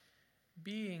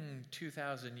Being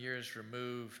 2,000 years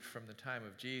removed from the time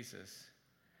of Jesus,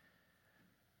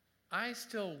 I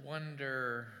still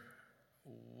wonder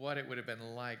what it would have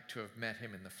been like to have met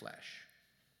him in the flesh.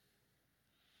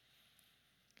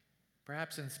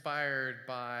 Perhaps inspired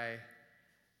by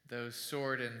those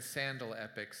sword and sandal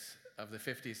epics of the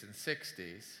 50s and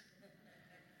 60s,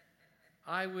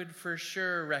 I would for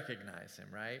sure recognize him,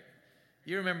 right?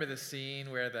 You remember the scene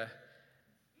where the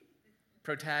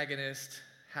protagonist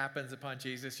happens upon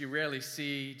Jesus. You rarely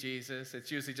see Jesus.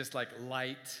 It's usually just like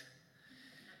light.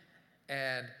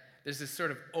 And there's this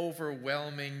sort of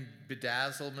overwhelming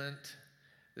bedazzlement,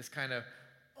 this kind of,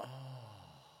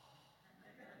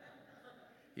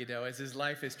 as his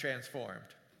life is transformed.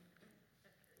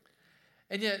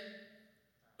 And yet,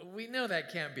 we know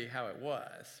that can't be how it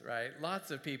was, right?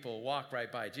 Lots of people walk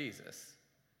right by Jesus,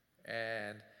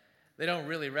 and they don't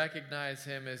really recognize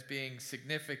him as being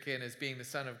significant, as being the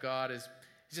Son of God, as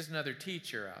he's just another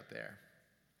teacher out there.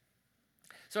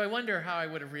 So I wonder how I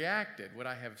would have reacted. Would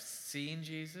I have seen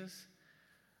Jesus?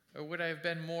 Or would I have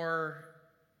been more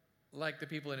like the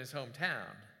people in his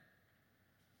hometown?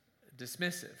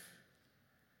 Dismissive.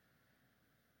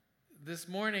 This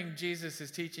morning, Jesus is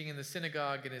teaching in the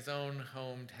synagogue in his own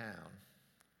hometown.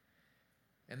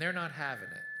 And they're not having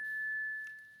it.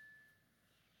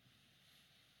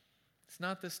 It's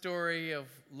not the story of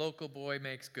local boy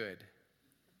makes good.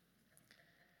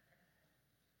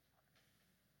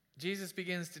 Jesus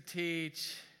begins to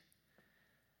teach,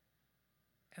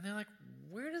 and they're like,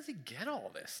 where does he get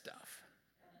all this stuff?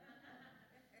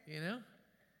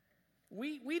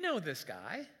 We know this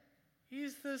guy.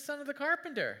 He's the son of the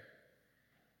carpenter.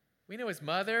 We know his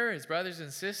mother, his brothers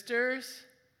and sisters.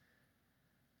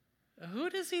 Who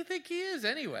does he think he is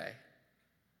anyway?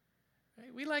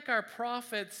 Right? We like our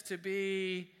prophets to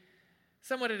be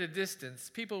somewhat at a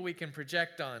distance, people we can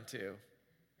project onto.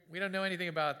 We don't know anything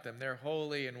about them. They're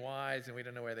holy and wise, and we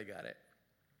don't know where they got it.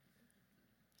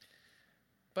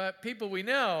 But people we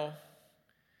know,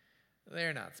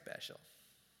 they're not special.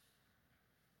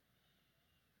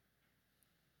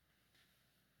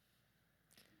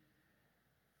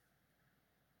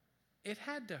 It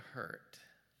had to hurt.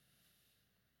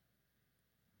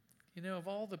 Of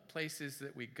all the places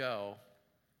that we go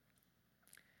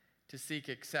to seek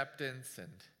acceptance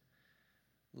and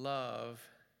love,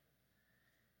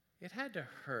 it had to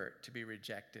hurt to be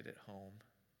rejected at home.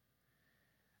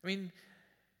 I mean,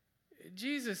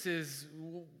 Jesus is,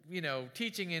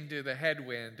 teaching into the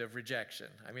headwind of rejection.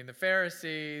 I mean, the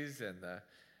Pharisees and the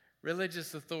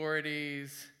religious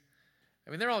authorities,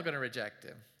 they're all going to reject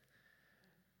him.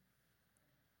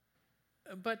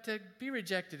 But to be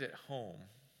rejected at home,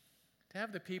 to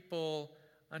have the people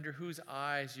under whose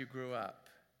eyes you grew up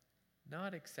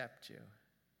not accept you,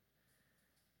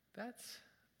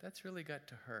 that's really got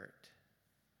to hurt.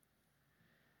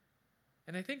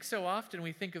 And I think so often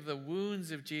we think of the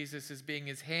wounds of Jesus as being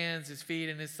his hands, his feet,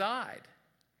 and his side.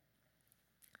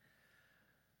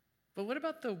 But what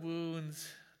about the wounds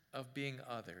of being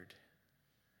othered,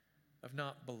 of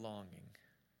not belonging,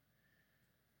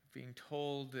 of being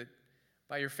told that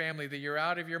by your family that you're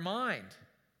out of your mind,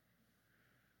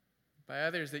 by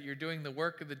others that you're doing the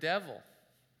work of the devil?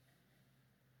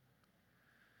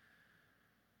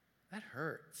 That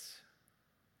hurts.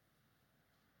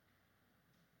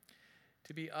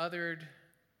 To be othered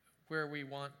where we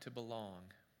want to belong.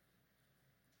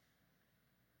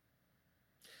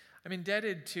 I'm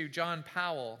indebted to John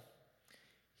Powell.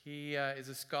 He is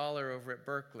a scholar over at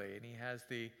Berkeley, and he has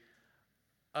the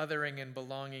Othering and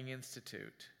Belonging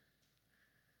Institute,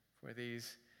 for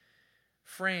these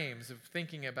frames of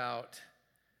thinking about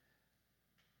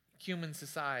human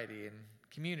society and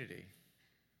community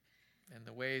and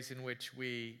the ways in which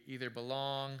we either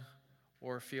belong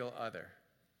or feel other.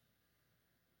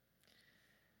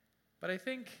 But I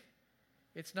think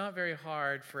it's not very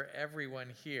hard for everyone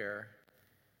here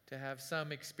to have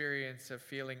some experience of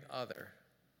feeling other.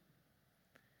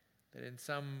 That in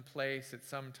some place at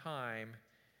some time,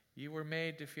 you were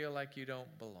made to feel like you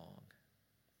don't belong.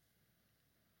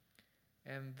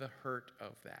 And the hurt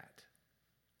of that.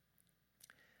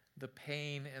 The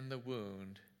pain and the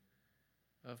wound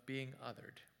of being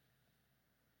othered.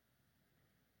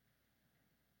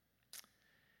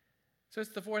 So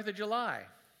it's the 4th of July,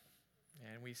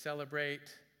 and we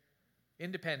celebrate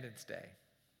Independence Day.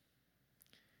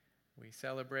 We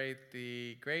celebrate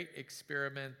the great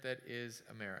experiment that is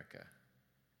America.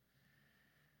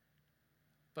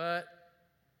 But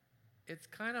it's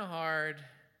kind of hard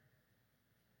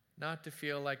not to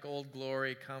feel like Old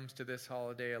Glory comes to this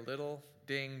holiday a little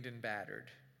dinged and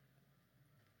battered.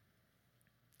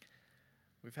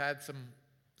 We've had some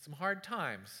hard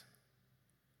times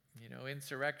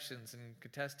insurrections and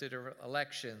contested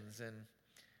elections and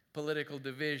political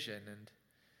division. And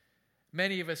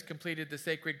many of us completed the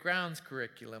Sacred Grounds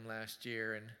curriculum last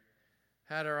year and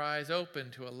had our eyes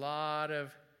open to a lot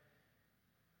of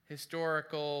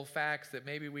historical facts that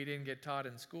maybe we didn't get taught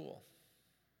in school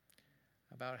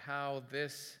about how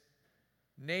this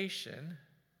nation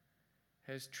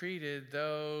has treated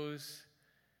those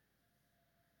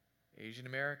Asian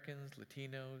Americans,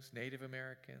 Latinos, Native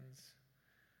Americans,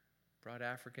 brought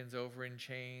Africans over in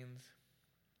chains,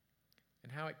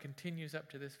 and how it continues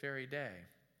up to this very day.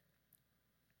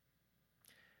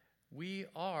 We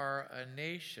are a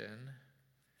nation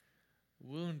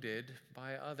wounded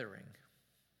by othering.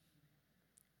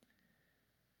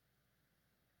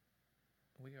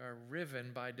 We are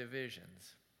riven by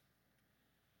divisions.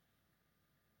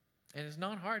 And it's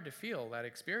not hard to feel that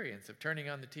experience of turning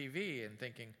on the TV and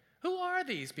thinking, who are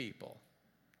these people?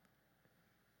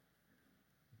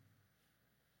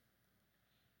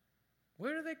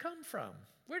 Where do they come from?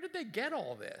 Where did they get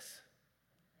all this?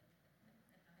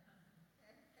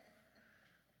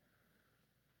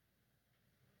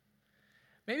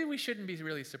 Maybe we shouldn't be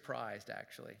really surprised,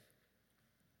 actually.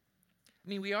 I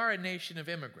mean, we are a nation of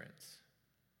immigrants.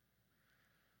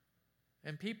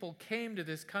 And people came to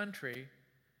this country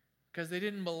because they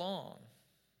didn't belong.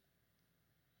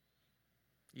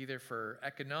 Either for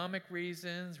economic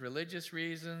reasons, religious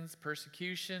reasons,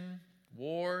 persecution,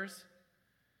 wars.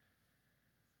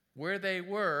 Where they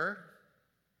were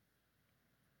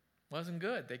wasn't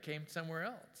good. They came somewhere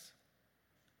else.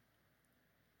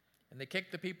 And they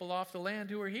kicked the people off the land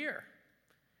who were here.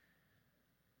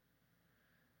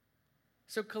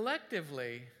 So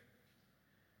collectively,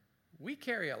 we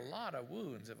carry a lot of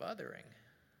wounds of othering.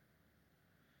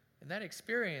 And that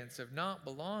experience of not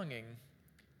belonging,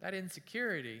 that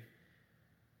insecurity,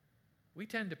 we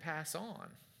tend to pass on.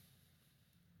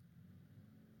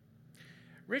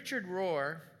 Richard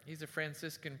Rohr, he's a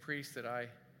Franciscan priest that I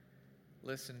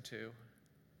listen to.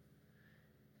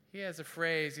 He has a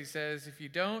phrase, he says, if you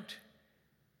don't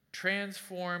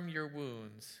transform your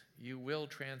wounds, you will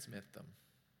transmit them.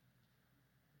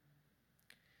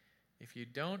 If you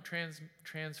don't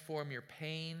transform your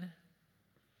pain,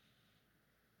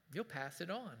 you'll pass it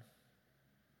on.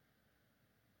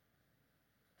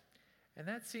 And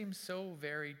that seems so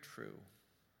very true.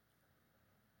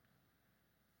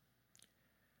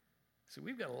 So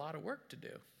we've got a lot of work to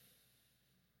do.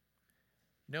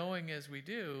 Knowing as we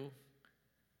do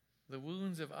the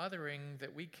wounds of othering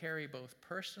that we carry both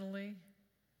personally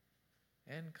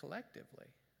and collectively.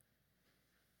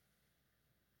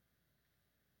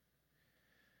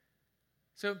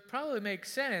 So it probably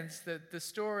makes sense that the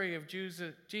story of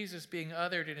Jesus being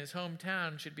othered in his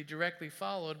hometown should be directly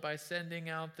followed by sending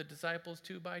out the disciples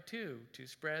 2 by 2 to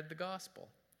spread the gospel.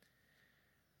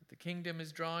 The kingdom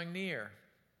is drawing near.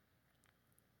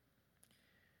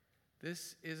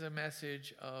 This is a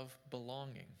message of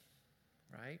belonging,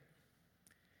 right?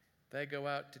 They go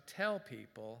out to tell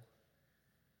people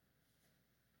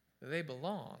that they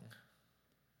belong.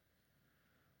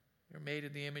 You're made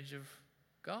in the image of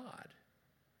God.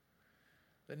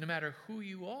 That no matter who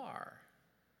you are,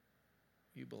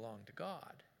 you belong to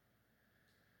God.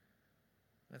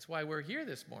 That's why we're here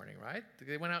this morning, right?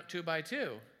 They went out 2 by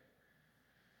 2.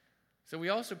 So we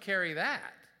also carry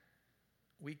that.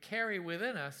 We carry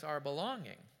within us our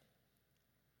belonging.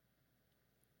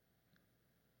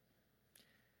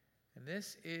 And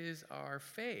this is our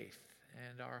faith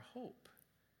and our hope.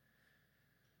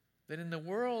 That in the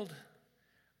world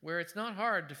where it's not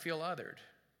hard to feel othered,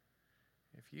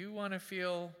 if you want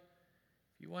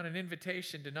an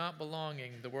invitation to not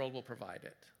belonging, the world will provide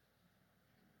it.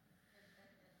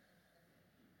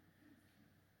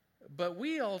 But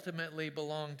we ultimately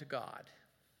belong to God.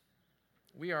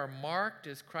 We are marked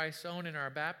as Christ's own in our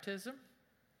baptism,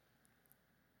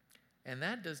 and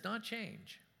that does not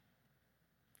change.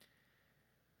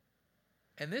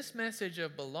 And this message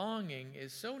of belonging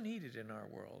is so needed in our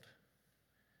world.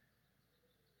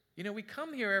 You know, we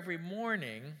come here every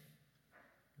morning,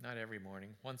 not every morning,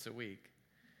 once a week.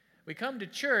 We come to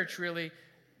church, really,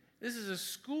 this is a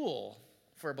school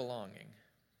for belonging.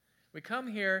 We come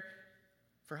here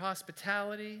for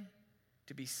hospitality,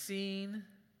 to be seen,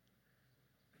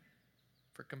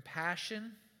 for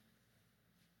compassion.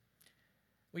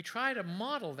 We try to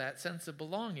model that sense of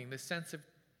belonging, the sense of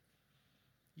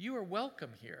you are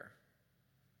welcome here.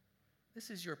 This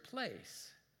is your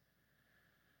place.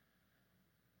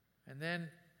 And then,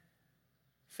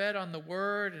 fed on the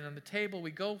word and on the table, we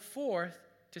go forth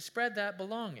to spread that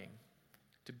belonging,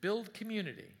 to build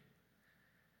community,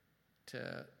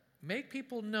 to make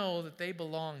people know that they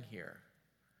belong here,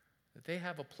 that they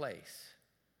have a place.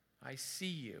 I see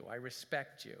you. I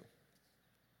respect you.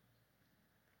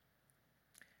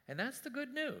 And that's the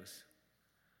good news.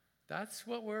 That's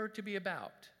what we're to be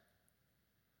about.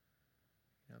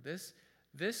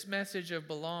 This message of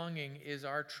belonging is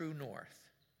our true north.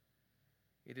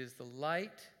 It is the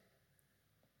light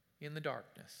in the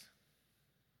darkness.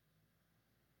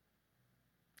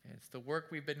 And it's the work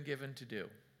we've been given to do.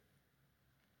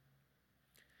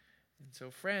 And so,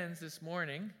 friends, this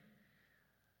morning,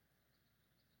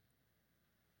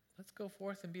 let's go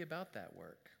forth and be about that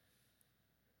work.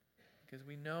 Because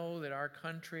we know that our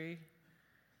country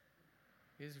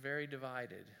is very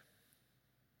divided.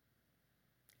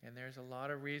 And there's a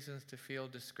lot of reasons to feel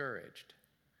discouraged.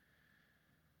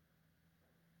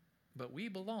 But we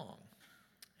belong,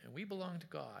 and we belong to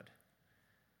God.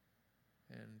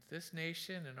 And this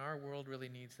nation and our world really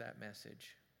needs that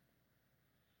message.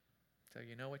 So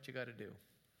you know what you got to do.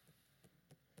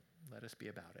 Let us be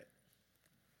about it.